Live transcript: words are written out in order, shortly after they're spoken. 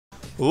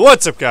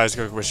What's up, guys?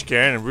 Goglabesh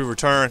again, and we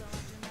return.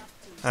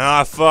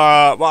 And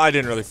well, I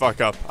didn't really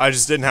fuck up. I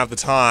just didn't have the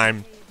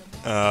time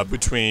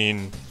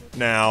between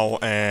now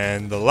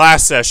and the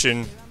last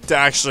session to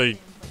actually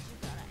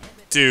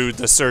do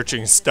the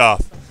searching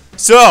stuff.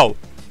 So,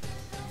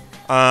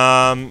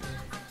 I'm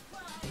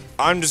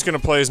just gonna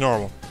play as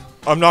normal.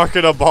 I'm not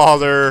gonna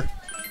bother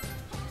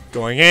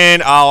going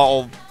in.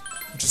 I'll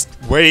just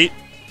wait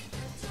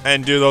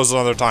and do those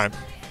another time.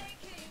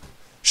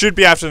 Should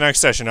be after the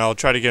next session. I'll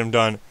try to get them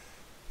done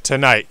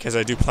tonight, because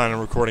I do plan on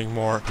recording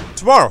more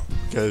tomorrow,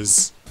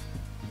 because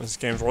this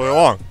game's really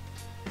long.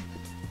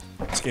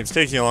 This game's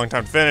taking a long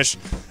time to finish,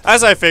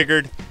 as I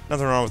figured.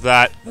 Nothing wrong with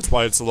that. That's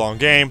why it's a long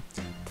game.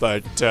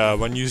 But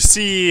when you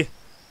see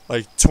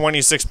like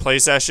 26 play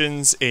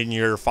sessions in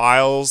your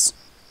files,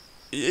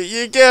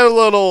 you get a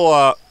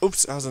little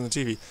oops, I was on the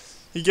TV.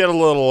 You get a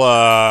little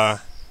not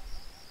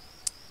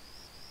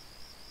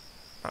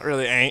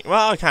really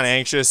well, kind of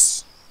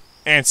anxious,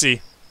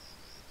 antsy.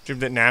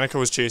 Dreamed that Nanika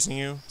was chasing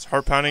you. It's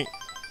heart pounding.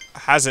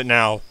 Has it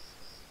now?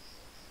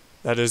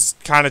 That is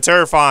kind of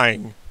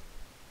terrifying.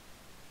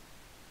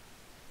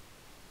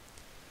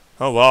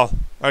 Oh well.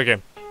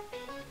 Okay.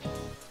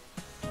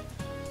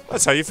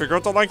 That's how you figure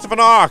out the length of an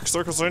arc.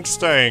 Circles are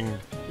interesting.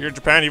 Here in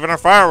Japan, even our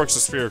fireworks are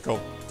spherical.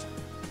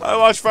 I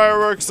watched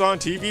fireworks on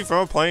TV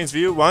from a plane's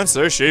view once.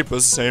 Their shape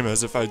was the same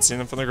as if I'd seen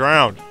them from the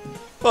ground.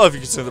 Well, if you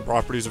consider the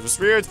properties of a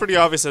sphere, it's pretty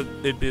obvious that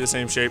it'd be the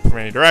same shape from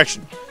any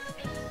direction.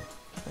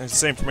 It's the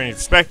same from any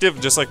perspective,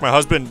 just like my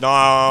husband.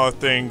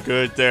 Nothing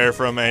good there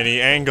from any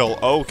angle.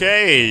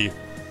 Okay.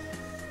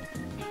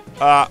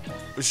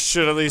 We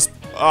should at least,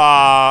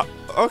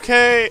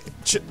 okay.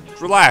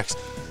 Relax.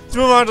 Let's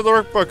move on to the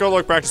workbook. Go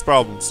look, practice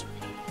problems.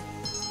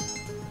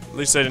 At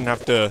least I didn't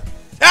have to.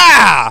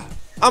 Ah!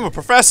 I'm a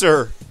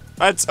professor.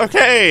 That's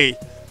okay.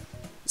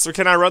 So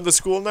can I run the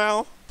school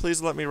now?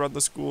 Please let me run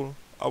the school.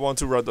 I want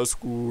to run the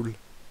school.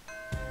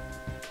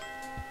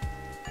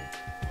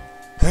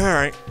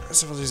 Alright,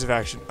 several days of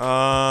action.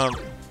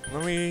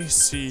 Let me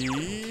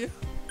see.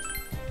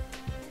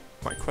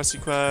 My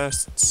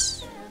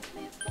quests.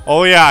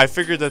 Oh yeah, I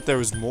figured that there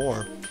was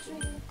more.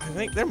 I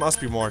think there must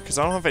be more, because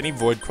I don't have any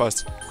void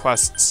quests.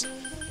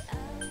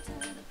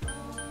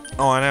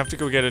 Oh, and I have to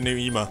go get a new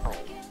Ema.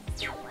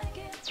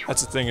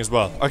 That's a thing as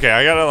well. Okay,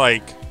 I gotta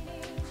like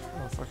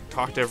fucking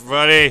talk to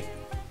everybody.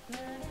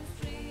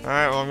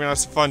 Alright, well I'm gonna have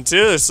some fun too.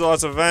 There's still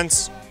lots of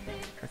events.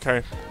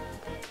 Okay.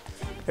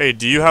 Hey,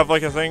 do you have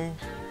like a thing?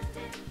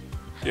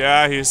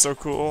 Yeah, he's so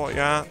cool.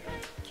 Yeah.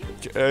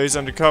 He's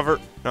undercover.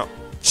 No.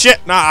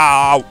 Shit!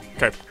 No!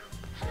 Okay.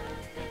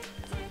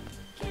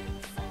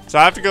 So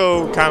I have to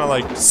go kind of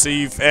like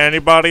see if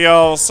anybody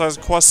else has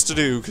quests to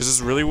do, because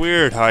it's really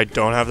weird how I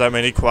don't have that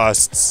many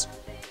quests.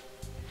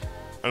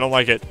 I don't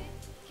like it.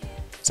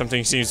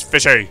 Something seems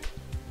fishy.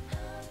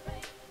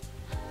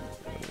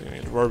 Nothing I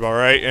need to worry about,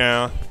 right?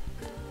 Yeah.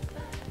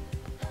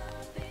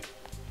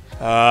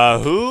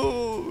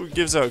 Who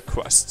gives out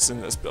quests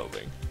in this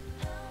building?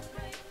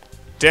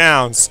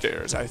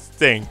 Downstairs, I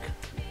think.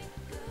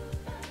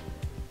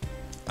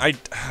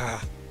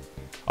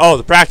 Oh,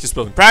 the practice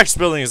building. Practice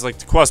building is like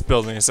the quest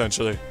building,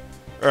 essentially.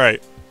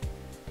 Alright.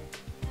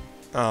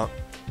 Oh.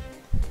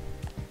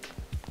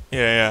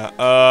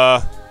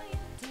 Yeah.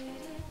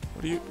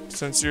 What do you...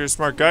 Since you're a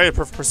smart guy, a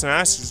perfect person to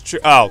ask.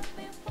 Oh.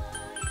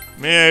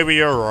 Maybe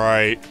you're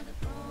right.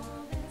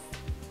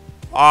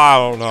 I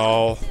don't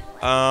know.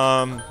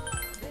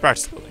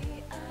 Practice building.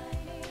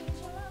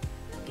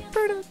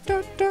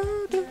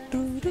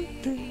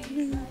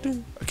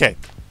 Okay.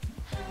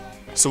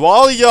 So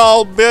all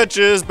y'all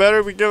bitches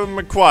better be giving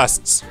me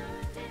quests.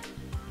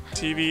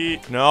 TV.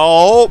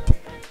 Nope.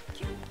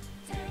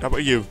 How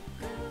about you?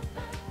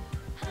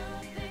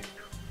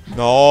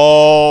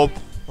 Nope.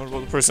 What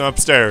about the person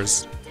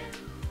upstairs?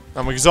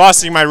 I'm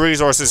exhausting my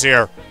resources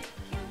here.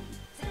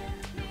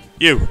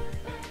 You.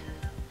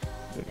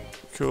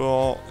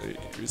 Cool.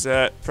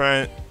 Reset.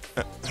 Print.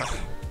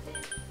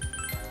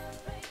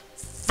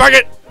 Fuck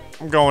it!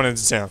 I'm going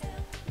into town.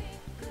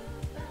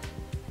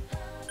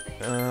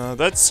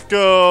 Let's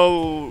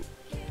go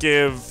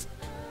give...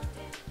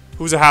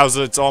 Who's a house?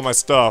 It's all my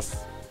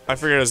stuff. I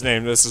forget his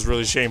name. This is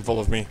really shameful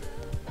of me.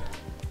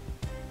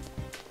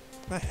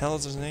 What the hell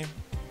is his name?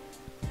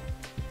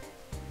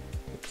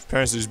 His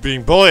parents are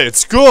being bullied at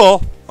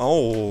school?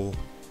 Oh.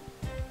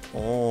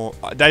 Oh.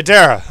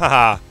 Daidara.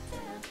 Haha.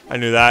 I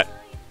knew that.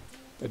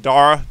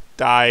 Daidara.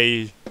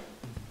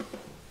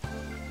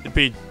 It'd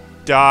be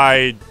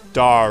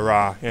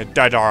Daidara. Yeah,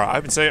 Daidara.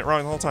 I've been saying it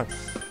wrong the whole time.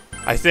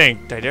 I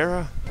think.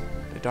 Daidara?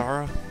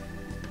 Daidara?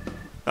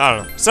 I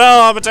don't know.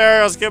 Sell all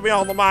materials, give me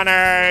all the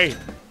money!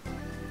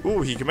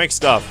 Ooh, he can make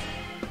stuff.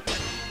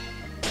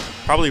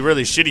 Probably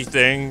really shitty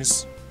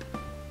things.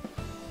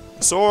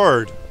 A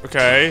sword.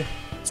 Okay.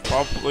 It's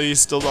probably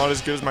still not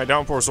as good as my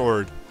downpour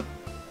sword.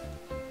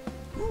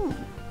 Ooh,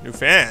 new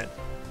fan.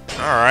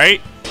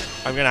 Alright.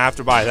 I'm gonna have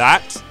to buy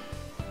that.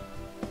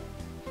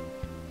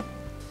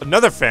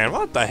 Another fan.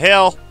 What the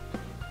hell?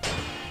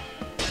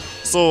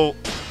 So,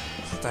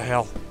 what the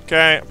hell?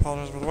 Okay,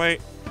 apologize for the wait.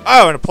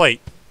 Oh, and a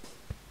plate.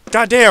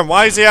 Goddamn,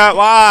 why is he at?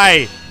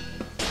 Why?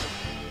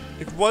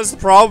 Like, what's the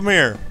problem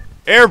here?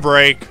 Air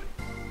brake?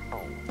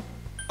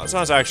 That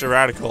sounds actually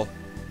radical.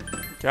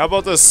 Okay, how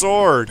about this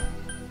sword?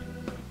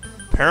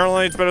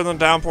 Apparently it's better than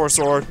downpour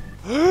sword.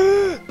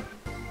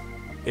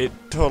 It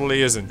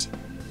totally isn't.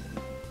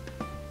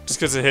 Just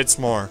because it hits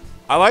more.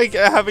 I like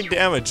having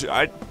damage.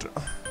 Alright.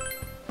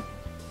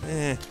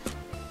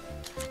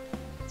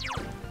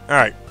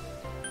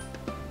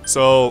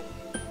 So,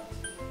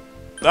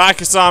 the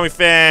Akasami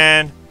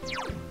fan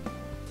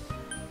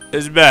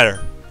is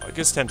better. I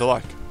guess 10 to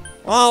luck.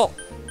 Well,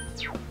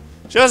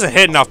 she doesn't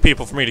hit enough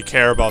people for me to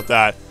care about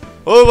that.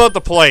 What about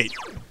the plate?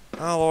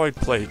 Alloy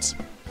plates.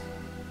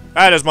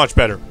 That is much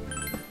better.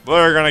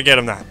 We're gonna get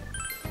him that.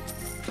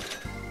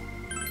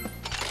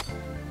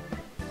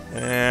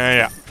 And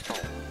yeah.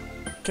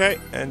 Okay,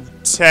 and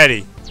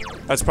Teddy.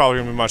 That's probably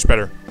gonna be much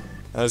better.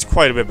 That is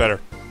quite a bit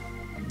better.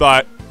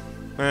 But,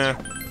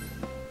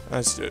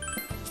 let's do it.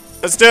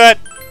 Let's do it!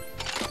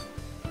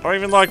 Don't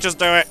even look, just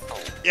do it.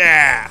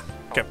 Yeah!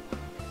 Okay.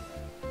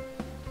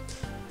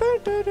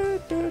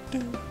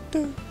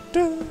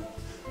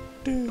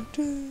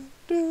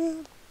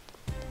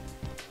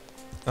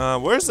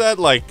 Where's that,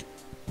 like...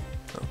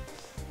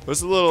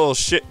 Where's the little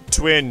shit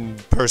twin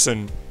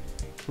person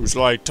who's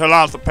like,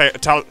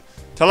 telepathy!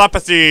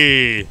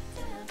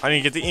 I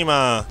need to get the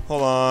email.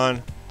 Hold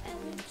on.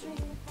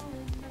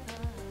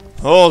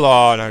 Hold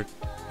on. I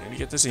need to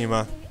get this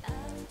email.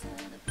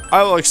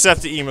 I will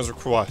accept the email's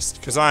request,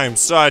 because I am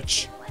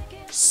such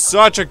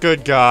a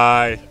good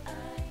guy.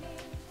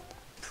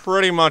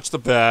 Pretty much the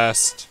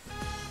best.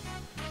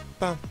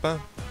 Bum,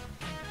 bum.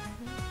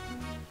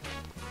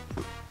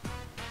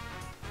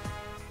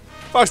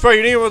 Foxborough,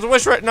 you need with a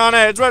wish written on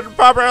it. It's written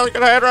proper,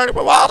 elegant handwriting,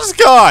 but wallet is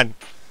gone.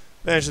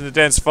 Vanished in the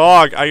dense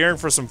fog. I yearn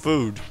for some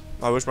food.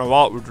 I wish my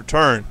wallet would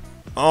return.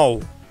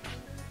 Oh.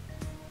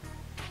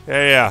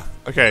 Yeah.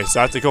 Okay, so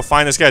I have to go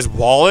find this guy's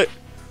wallet?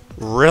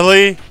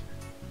 Really?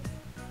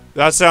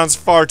 That sounds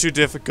far too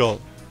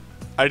difficult.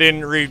 I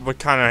didn't read what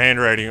kind of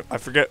handwriting. I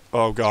forget.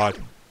 Oh, God.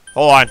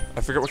 Hold on.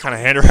 I forget what kind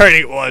of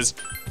handwriting it was.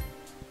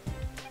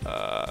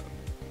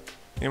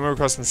 Email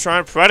request from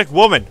Shrine. Poetic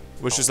woman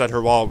wishes that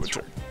her wallet would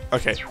return.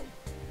 Okay.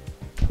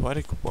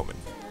 Poetic woman.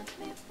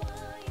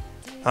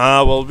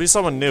 Well, it'll be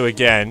someone new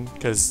again,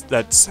 because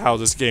that's how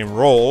this game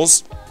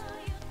rolls.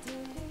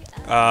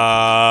 So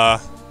I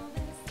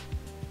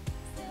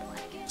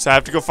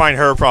have to go find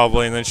her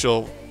probably, and then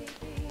she'll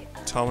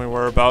tell me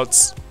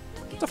whereabouts. I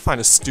have to find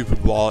a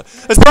stupid wallet.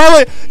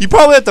 You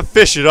probably have to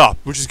fish it up,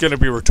 which is gonna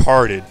be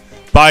retarded.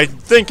 By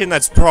thinking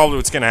that's probably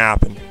what's gonna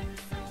happen.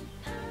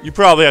 You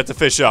probably have to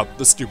fish up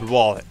the stupid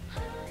wallet.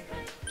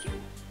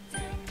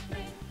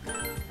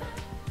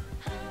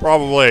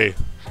 Probably.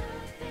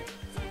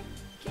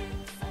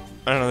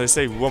 I don't know, they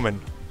say woman.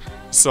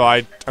 So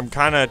I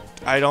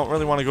don't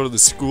really want to go to the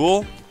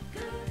school.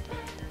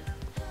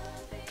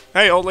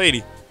 Hey, old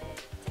lady.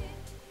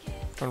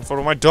 Got a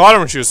photo of my daughter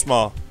when she was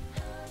small.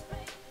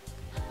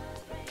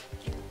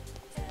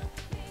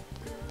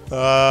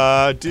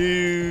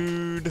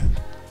 Dude.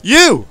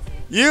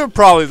 You're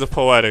probably the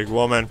poetic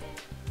woman.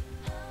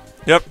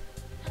 Yep.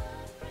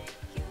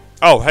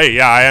 Oh, hey,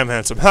 yeah, I am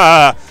handsome.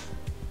 Ha!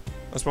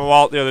 Lost my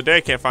wallet the other day.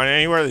 Can't find it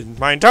anywhere.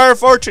 My entire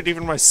fortune,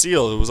 even my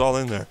seal, it was all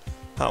in there.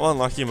 How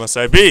unlucky must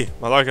I be?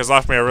 My luck has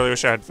left me. I really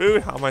wish I had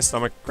food. How my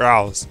stomach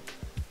growls.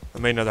 I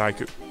made another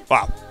haiku.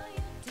 Wow.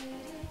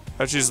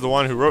 Bet she's the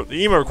one who wrote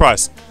the email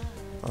request.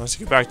 Let's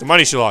get back the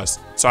money she lost.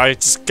 So I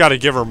just gotta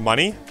give her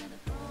money?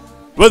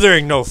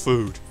 Withering no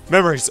food.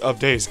 Memories of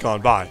days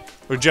gone by.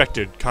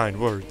 Rejected kind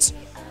words.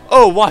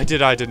 Oh, why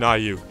did I deny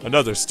you?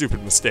 Another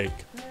stupid mistake.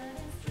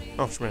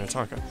 Oh,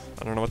 Shminataka.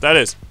 I don't know what that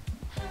is.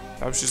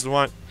 Perhaps she's the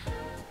one.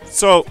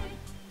 So,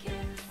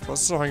 I was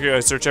so hungry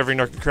I search every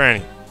nook and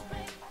cranny.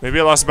 Maybe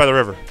I lost it by the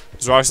river.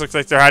 These rocks look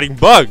like they're hiding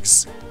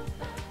bugs.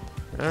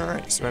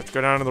 Alright, so we have to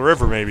go down to the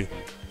river, maybe.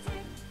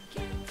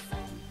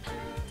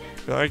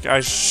 Feel like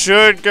I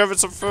should give it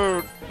some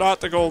food.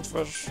 Not the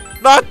goldfish.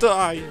 Not the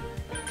iron.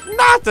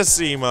 Not the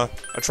Seema.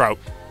 A trout.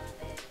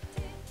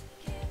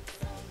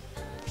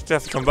 Just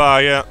have to come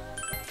by, yeah.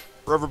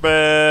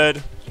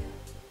 Riverbed.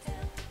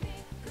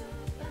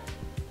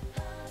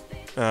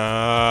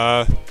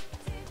 Yo.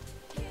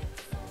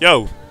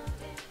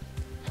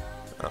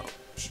 Oh,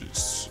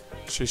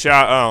 she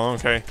shot. Oh,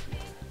 okay.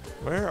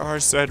 Where are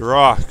said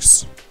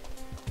rocks?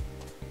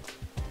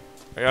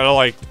 I gotta,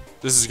 like,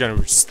 this is gonna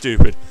be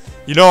stupid.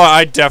 You know what?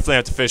 I definitely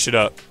have to fish it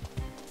up.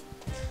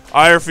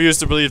 I refuse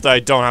to believe that I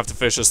don't have to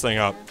fish this thing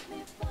up.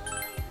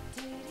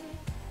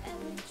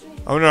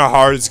 I don't know how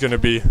hard it's gonna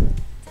be.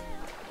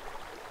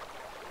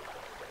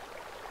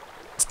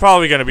 It's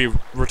probably gonna be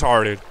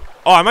retarded.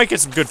 Oh, I might get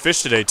some good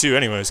fish today, too,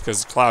 anyways,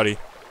 because it's cloudy.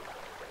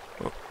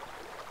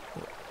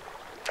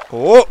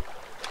 Oh!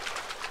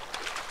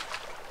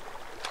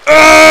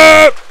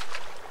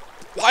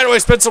 Why do I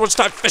spend so much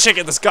time fishing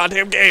in this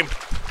goddamn game?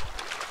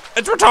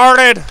 It's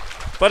retarded!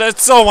 But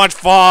it's so much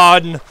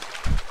fun!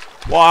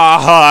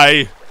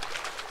 Why?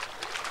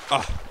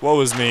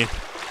 Woe is me.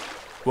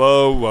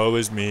 Woe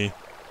is me.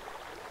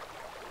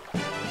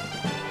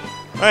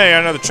 Hey,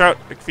 another trout.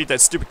 I can feed that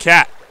stupid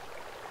cat.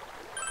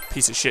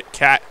 Piece of shit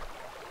cat.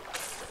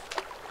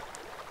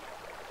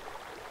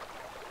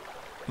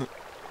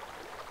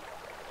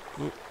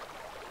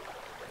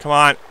 Come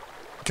on.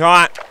 Come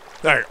on.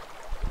 There.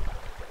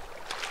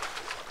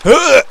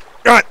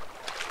 God.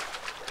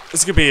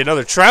 This could be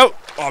another trout.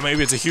 Oh,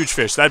 maybe it's a huge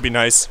fish. That'd be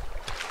nice.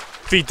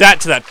 Feed that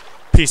to that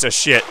piece of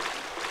shit.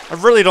 I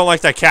really don't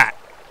like that cat.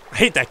 I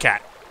hate that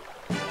cat.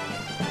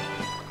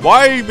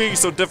 Why are you being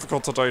so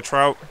difficult today,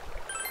 trout?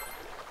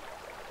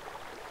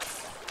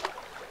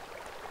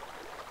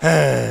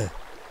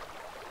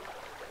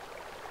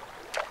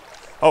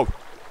 Oh,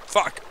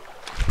 fuck.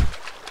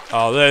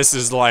 Oh, this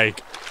is like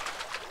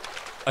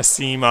a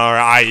Sema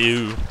or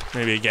IU,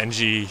 maybe a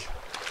Genji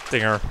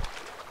thinger.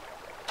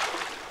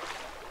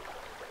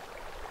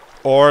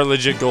 Or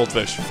legit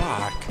goldfish.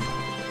 Fuck.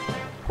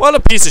 What a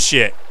piece of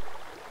shit.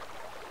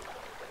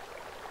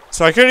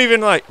 So I couldn't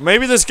even like,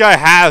 maybe this guy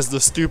has the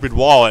stupid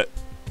wallet.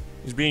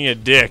 He's being a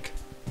dick.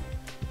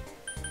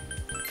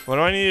 What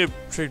do I need to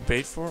trade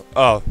bait for?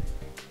 Oh.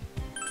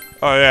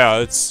 Oh yeah,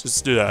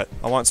 let's do that.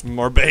 I want some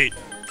more bait.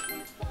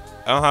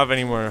 I don't have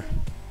any more.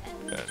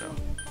 Yeah, no.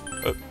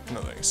 Oh,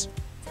 no thanks.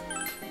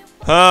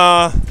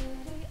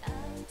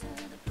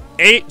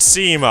 8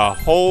 Sema.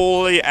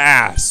 Holy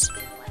ass.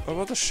 What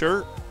about the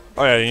shirt?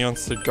 Oh yeah, he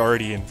wants the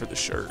Guardian for the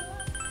shirt.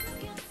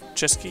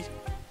 Chest key?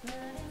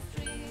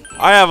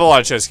 I have a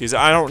lot of chest keys.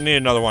 I don't need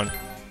another one.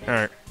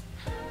 Alright.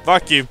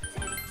 Fuck you.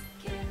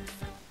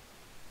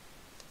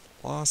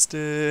 Lost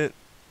it.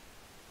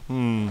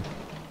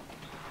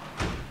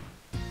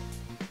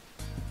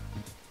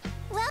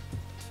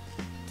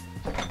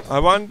 I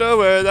wonder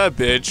where that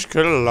bitch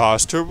could have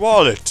lost her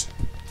wallet.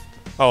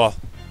 Oh well.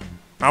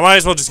 I might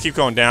as well just keep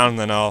going down and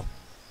then I'll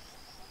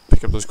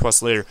pick up those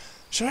quests later.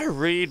 Should I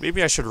read?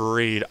 Maybe I should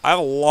read. I have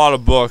a lot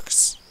of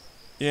books.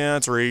 Yeah,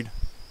 let's read.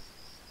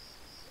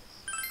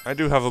 I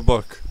do have a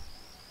book.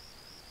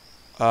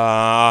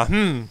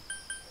 Books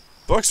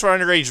for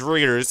underage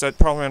readers. That's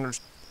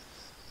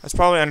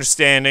probably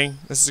understanding.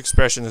 This is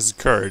expression. This is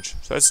courage.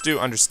 So let's do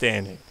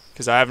understanding.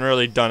 Because I haven't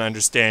really done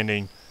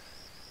understanding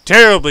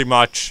terribly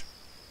much.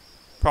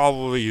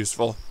 Probably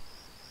useful.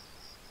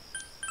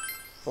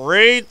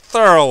 Read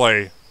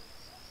thoroughly.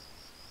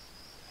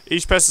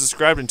 Each pest is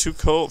described in 2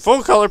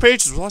 full color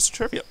pages with lots of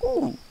trivia.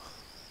 Ooh.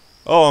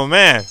 Oh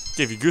man.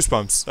 Gave you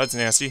goosebumps. That's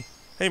nasty.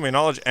 Hey, my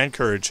knowledge and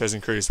courage has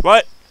increased.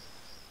 What?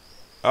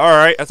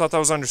 Alright, I thought that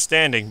was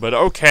understanding, but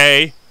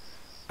okay.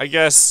 I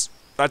guess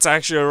that's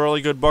actually a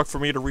really good book for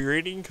me to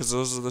rereading, because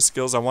those are the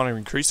skills I want to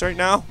increase right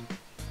now.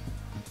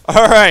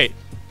 Alright.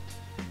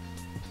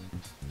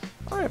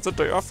 I have the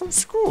day off from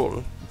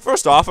school.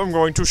 First off, I'm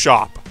going to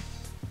shop.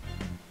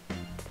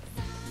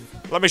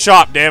 Let me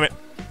shop, damn it.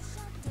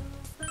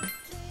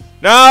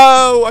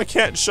 No, I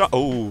can't shop.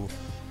 Oh.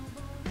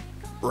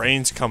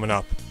 Rain's coming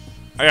up.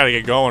 I gotta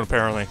get going,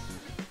 apparently.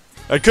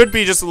 It could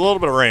be just a little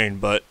bit of rain,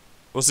 but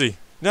we'll see.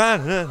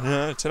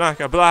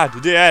 Tanaka, blah,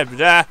 blah,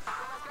 blah.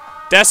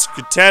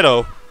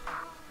 Descotero.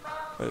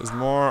 There's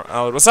more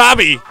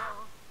wasabi!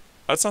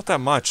 That's not that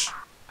much.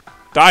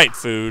 Diet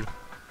food.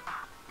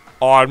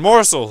 Odd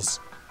morsels.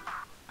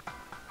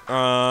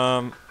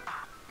 I'm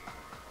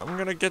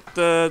gonna get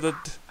the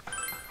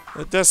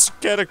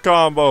Descetta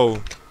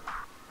combo.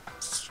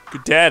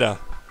 Skedatta.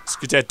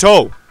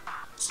 Skedato.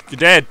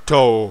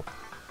 Skedato.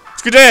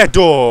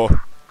 Skedato.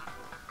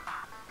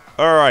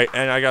 Alright,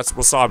 and I got some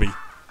wasabi.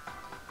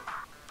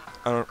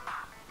 That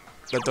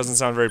doesn't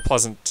sound very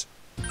pleasant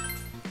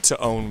to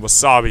own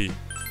wasabi.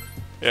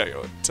 Yeah,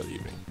 go till the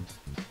evening.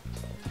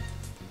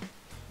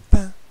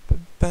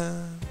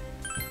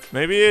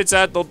 Maybe it's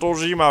at the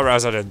Dojima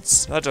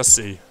residence. Let's just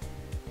see.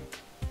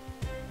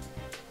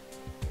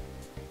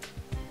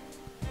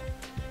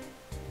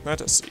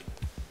 Let us see.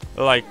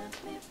 Like,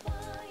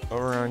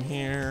 around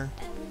here.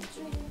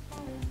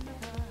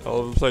 All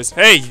over the place.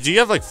 Hey, do you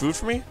have, like, food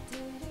for me?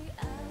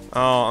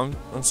 Oh,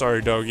 I'm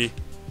sorry, doggy.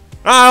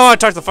 I don't want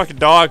to talk to the fucking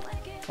dog. I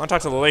want to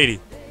talk to the lady.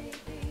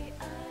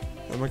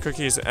 My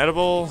cookie is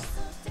edible.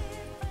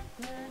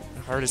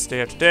 Hardest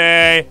day after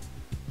day.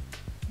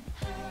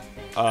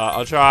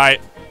 I'll try.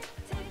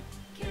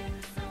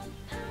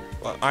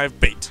 Well, I have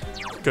bait.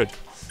 Good.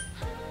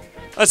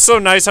 That's so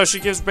nice how she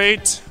gives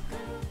bait.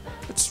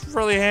 It's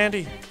really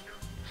handy.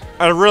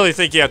 I really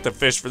think you have to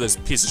fish for this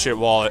piece of shit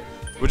wallet,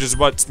 which is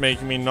what's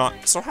making me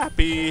not so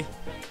happy.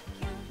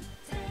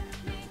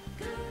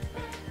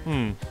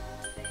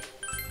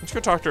 Let's go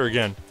talk to her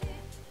again.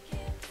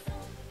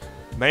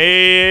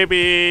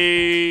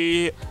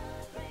 Maybe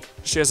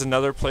she has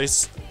another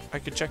place I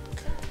could check.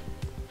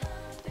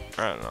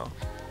 I don't know.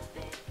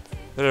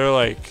 There are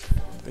like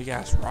big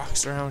ass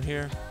rocks around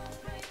here.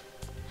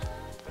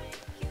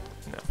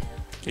 No.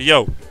 Okay,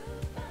 yo.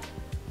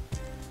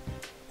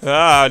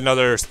 Ah,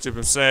 another stupid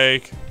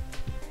mistake.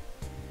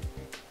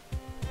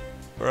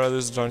 Bro,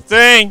 this is the wrong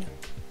thing.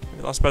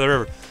 We lost by the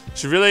river.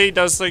 She really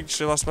does think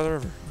she lost by the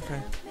river.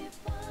 Okay.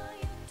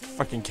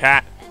 Fucking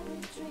cat.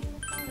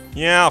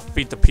 Yeah, I'll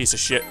feed the piece of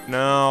shit.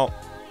 No.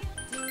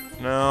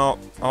 No.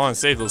 I want to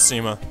save little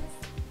Sema.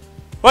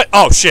 What?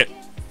 Oh, shit.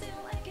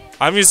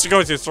 I'm used to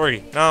going through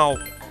 3.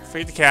 No.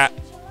 Feed the cat.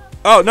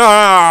 Oh, no,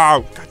 no,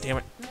 no. God damn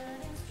it.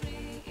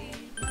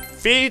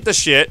 Feed the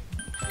shit.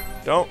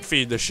 Don't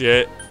feed the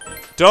shit.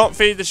 Don't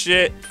feed the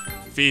shit.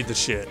 Feed the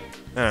shit.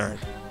 Alright.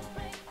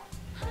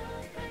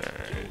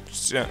 Alright.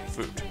 Just, yeah,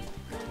 food.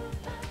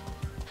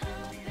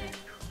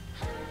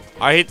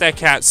 I hate that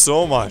cat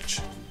so much.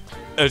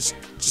 It's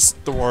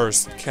just the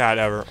worst cat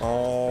ever.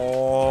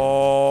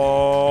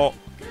 Oh.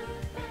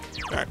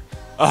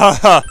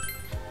 Alright.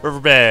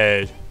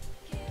 Riverbed.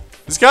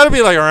 It's gotta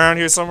be like around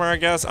here somewhere, I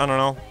guess. I don't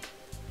know.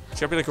 It's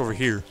gotta be like over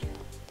here.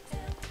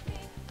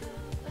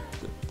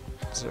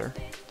 Is there?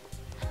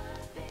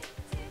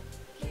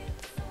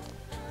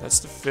 That's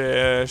the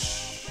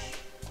fish.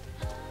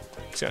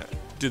 Just gonna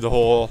do the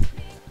whole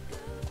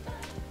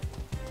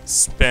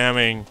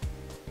spamming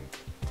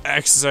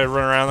exercise,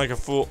 run around like a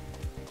fool.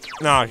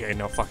 No, okay,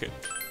 no, fuck it.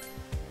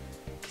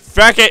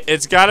 Fuck it,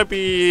 it's gotta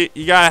be,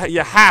 you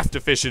have to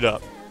fish it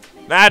up.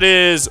 That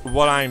is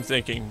what I'm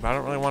thinking, but I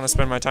don't really want to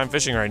spend my time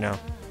fishing right now.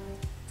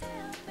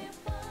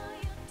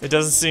 It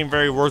doesn't seem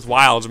very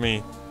worthwhile to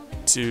me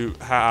to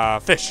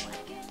fish.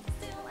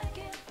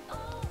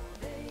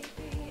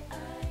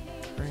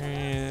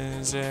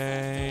 Is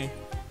a...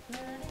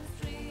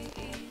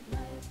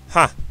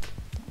 Huh.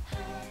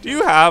 Do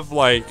you have,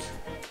 like...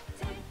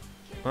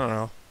 I don't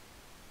know.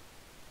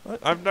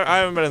 I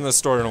haven't been in this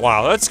store in a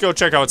while. Let's go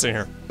check out what's in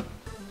here.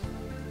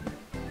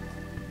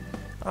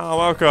 Oh,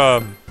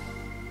 welcome.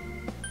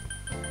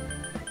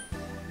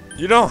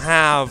 You don't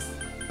have...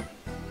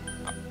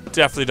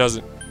 Definitely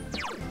doesn't.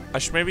 I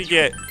should maybe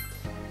get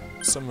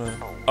some...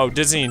 oh,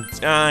 Disney...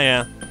 ah,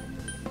 yeah.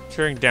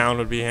 Carrying down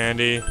would be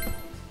handy.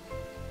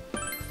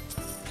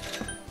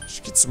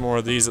 Should get some more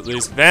of these at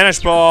least. Vanish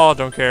ball,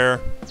 don't care.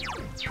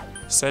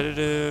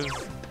 Sedative.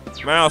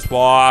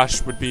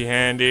 Mouthwash would be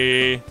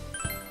handy.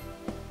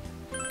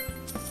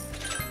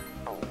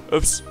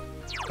 Oops.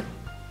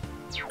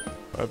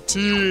 I have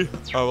tea. I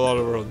have a lot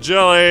of royal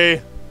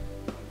jelly.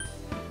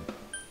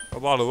 A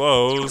lot of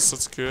those.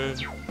 That's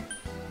good.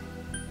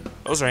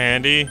 Those are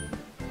handy.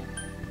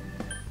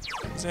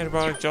 Is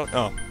antibiotic jelly?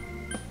 Oh.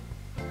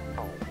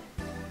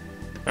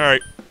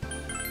 Alright.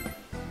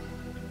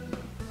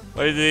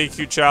 Lady,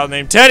 cute child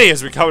named Teddy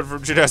is recovered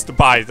from just to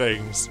buy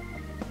things.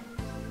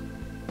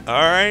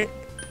 Alright.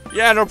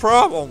 Yeah, no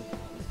problem.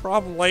 No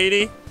problem,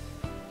 lady.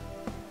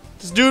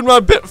 Just doing my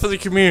bit for the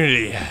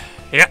community.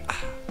 Yeah.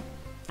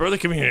 For the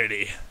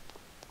community.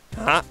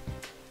 Huh?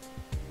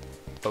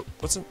 Oh,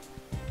 what's in...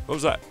 what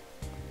was that?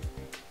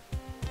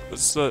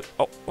 What's the...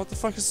 oh, what the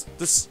fuck is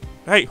this?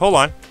 Hey, hold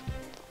on.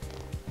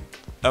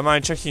 Am I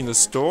checking the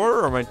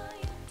store, or am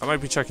I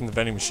might be checking the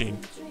vending machine.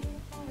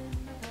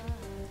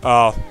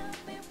 Oh.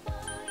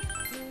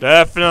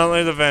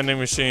 Definitely the vending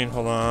machine.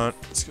 Hold on.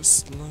 Let's go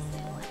slow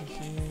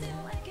here.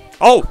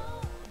 Oh!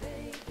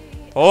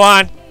 Hold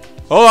on.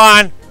 Hold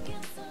on.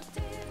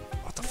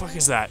 What the fuck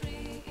is that?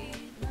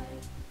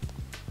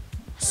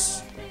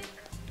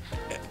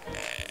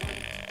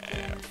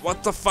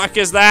 What the fuck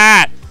is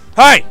that?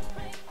 Hey!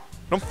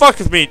 Don't fuck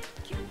with me.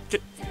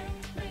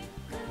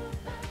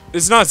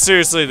 It's not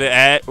seriously the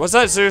edge. Was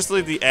that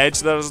seriously the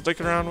edge that I was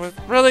sticking around with?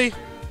 Really?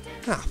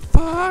 Ah,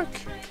 fuck.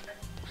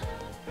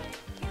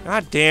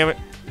 God damn it.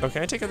 Oh,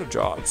 can I take other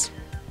jobs?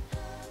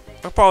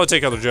 I'll probably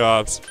take other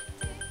jobs.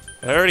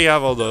 I already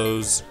have all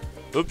those.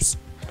 Oops.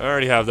 I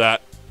already have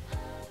that.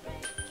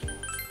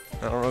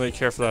 I don't really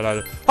care for that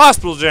either.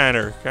 Hospital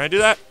janitor. Can I do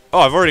that?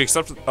 Oh, I've already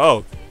accepted.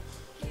 Oh.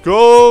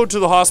 Go to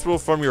the hospital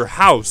from your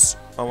house.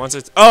 On one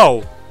side.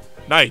 Oh.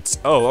 Nights.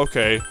 Oh,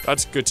 okay.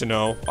 That's good to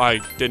know.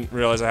 I didn't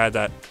realize I had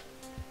that.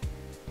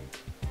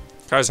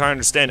 Guys, high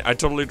understanding. I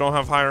totally don't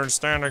have higher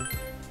understanding.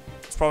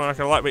 It's probably not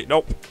gonna let me.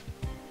 Nope.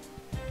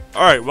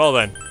 Alright, well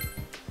then.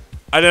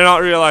 I did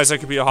not realize I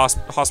could be a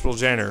hospital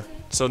janitor.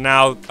 So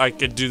now I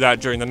could do that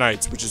during the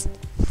nights, which is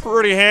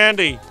pretty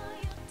handy.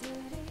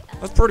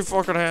 That's pretty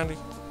fucking handy.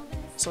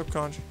 What's up,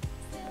 Kanji?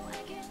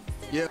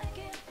 Yep.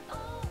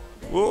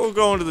 We'll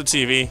go into the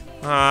TV.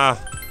 Yeah,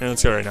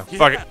 let's go right now. Yeah.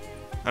 Fuck it.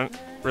 I don't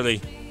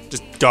really.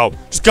 Just go.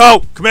 Just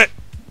go! Commit!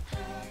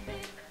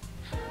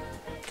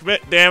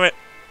 Commit, damn it.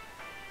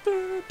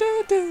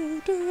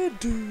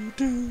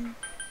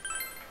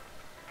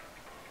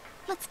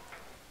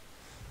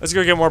 Let's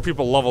go get more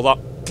people leveled up,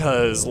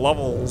 because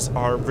levels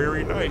are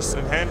very nice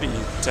and handy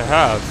to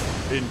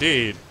have,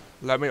 indeed.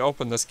 Let me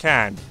open this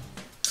can.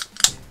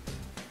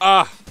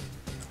 Ah!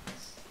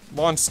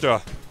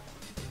 Monster.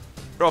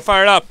 Go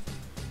fire it up.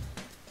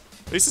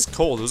 At least it's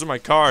cold. Those are my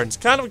cards.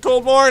 Kind of a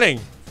cold morning.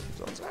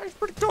 So it's actually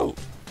pretty cold.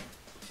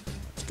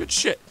 It's good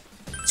shit.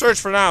 Search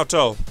for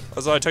Naoto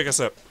as I take a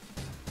sip.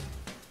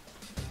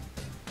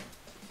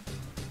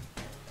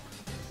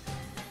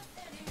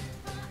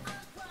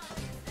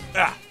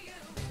 Ah.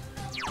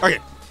 Okay,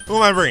 who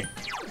am I bringing?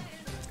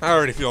 I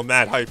already feel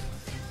mad hype.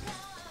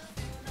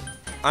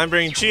 I'm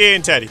bringing Chie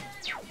and Teddy.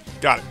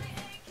 Got it.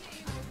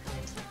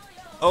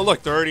 Oh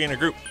look, they're already in a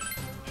group.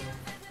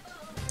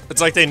 It's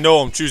like they know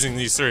I'm choosing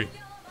these three.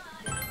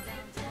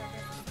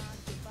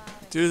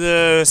 Do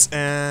this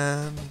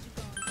and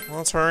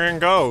Let's hurry and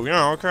go. You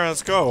know, okay,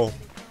 let's go.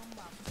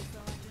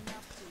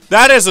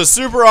 That is a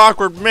super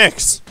awkward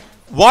mix.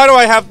 Why do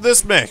I have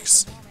this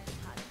mix?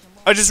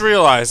 I just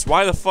realized.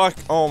 Why the fuck?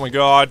 Oh my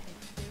god.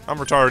 I'm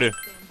retarded.